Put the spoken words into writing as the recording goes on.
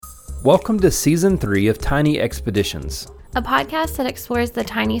Welcome to Season 3 of Tiny Expeditions, a podcast that explores the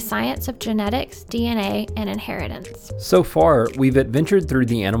tiny science of genetics, DNA, and inheritance. So far, we've adventured through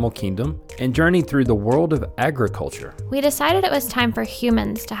the animal kingdom and journeyed through the world of agriculture. We decided it was time for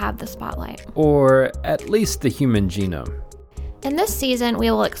humans to have the spotlight. Or at least the human genome. In this season, we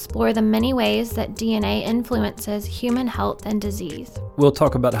will explore the many ways that DNA influences human health and disease. We'll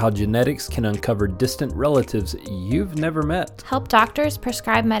talk about how genetics can uncover distant relatives you've never met, help doctors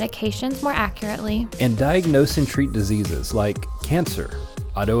prescribe medications more accurately, and diagnose and treat diseases like cancer,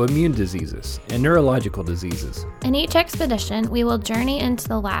 autoimmune diseases, and neurological diseases. In each expedition, we will journey into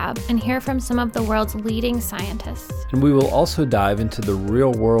the lab and hear from some of the world's leading scientists. And we will also dive into the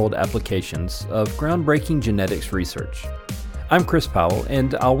real-world applications of groundbreaking genetics research. I'm Chris Powell,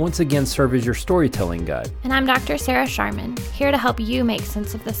 and I'll once again serve as your storytelling guide. And I'm Dr. Sarah Sharman, here to help you make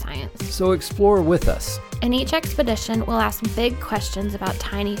sense of the science. So explore with us. In each expedition, we'll ask big questions about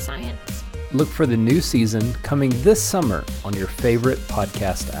tiny science. Look for the new season coming this summer on your favorite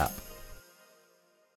podcast app.